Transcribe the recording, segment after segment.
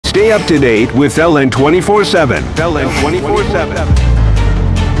Stay up to date with LN247.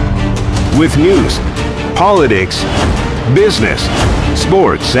 LN247. With news, politics, business,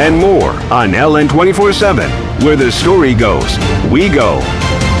 sports, and more on LN247. Where the story goes, we go.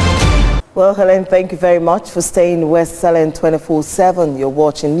 Well, Helen, thank you very much for staying with LN247. You're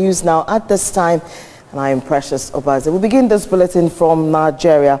watching News Now at this time, and I am Precious Obaze. We begin this bulletin from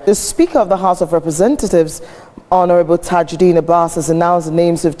Nigeria. The Speaker of the House of Representatives, Honorable Tajuddin Abbas, has announced the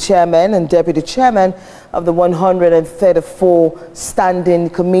names of chairman and deputy chairman of the 134 standing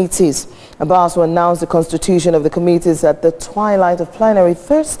committees. Abbas will announce the constitution of the committees at the twilight of plenary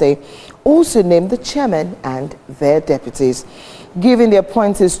Thursday, also named the chairman and their deputies. Giving the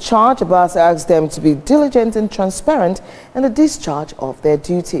appointees charge, Abbas asked them to be diligent and transparent in the discharge of their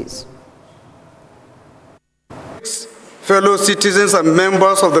duties. Fellow citizens and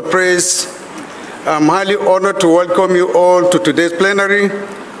members of the press, I'm highly honored to welcome you all to today's plenary,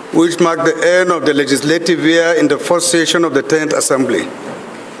 which marks the end of the legislative year in the first session of the 10th Assembly.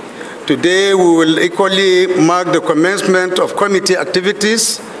 Today, we will equally mark the commencement of committee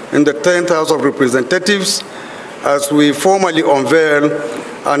activities in the 10th House of Representatives as we formally unveil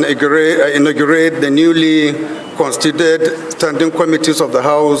and inaugurate the newly constituted standing committees of the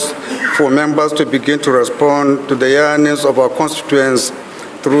House for members to begin to respond to the yearnings of our constituents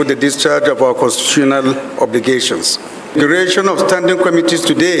through the discharge of our constitutional obligations. The creation of standing committees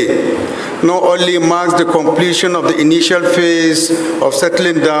today not only marks the completion of the initial phase of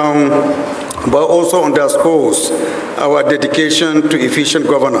settling down, but also underscores our dedication to efficient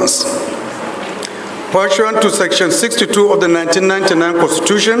governance. Pursuant to Section 62 of the 1999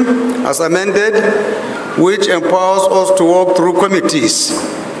 Constitution, as amended, which empowers us to work through committees,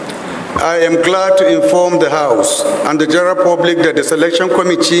 I am glad to inform the House and the general public that the Selection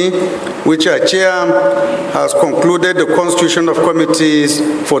Committee, which I chair, has concluded the constitution of committees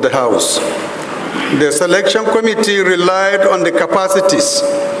for the House. The Selection Committee relied on the capacities,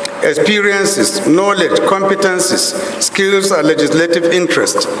 experiences, knowledge, competencies, skills, and legislative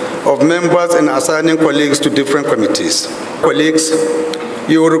interest of members in assigning colleagues to different committees. Colleagues,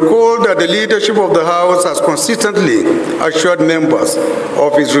 you will recall that the leadership of the House has consistently assured members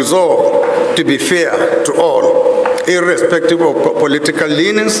of its resolve to be fair to all, irrespective of political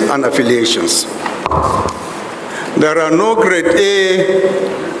leanings and affiliations. There are no grade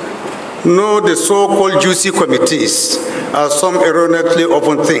A, nor the so-called juicy committees, as some erroneously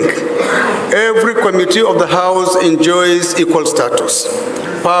often think. Every committee of the House enjoys equal status,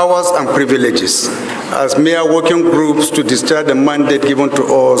 powers, and privileges as mere working groups to discharge the mandate given to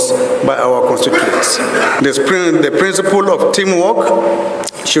us by our constituents. The principle of teamwork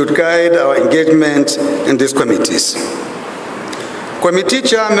should guide our engagement in these committees. Committee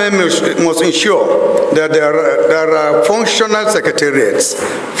chairmen must ensure that there are functional secretariats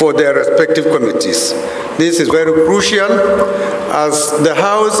for their respective committees. This is very crucial as the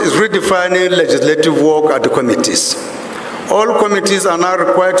House is redefining legislative work at the committees. All committees are now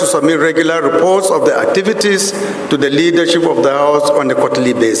required to submit regular reports of their activities to the leadership of the House on a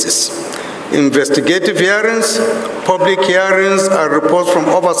quarterly basis. Investigative hearings, public hearings, and reports from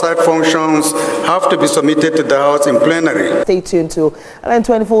oversight functions have to be submitted to the House in plenary. Stay tuned to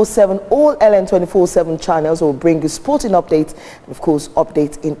LN247. All LN247 channels will bring you sporting updates and, of course,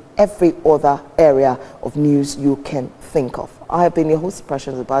 updates in every other area of news you can think of. I have been your host,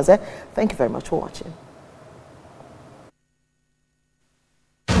 Precious Obaze. Thank you very much for watching.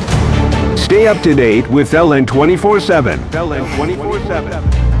 Stay up to date with LN247.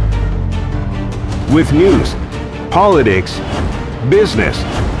 LN247. With news, politics, business,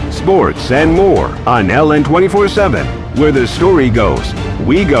 sports, and more on LN247. Where the story goes,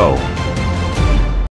 we go.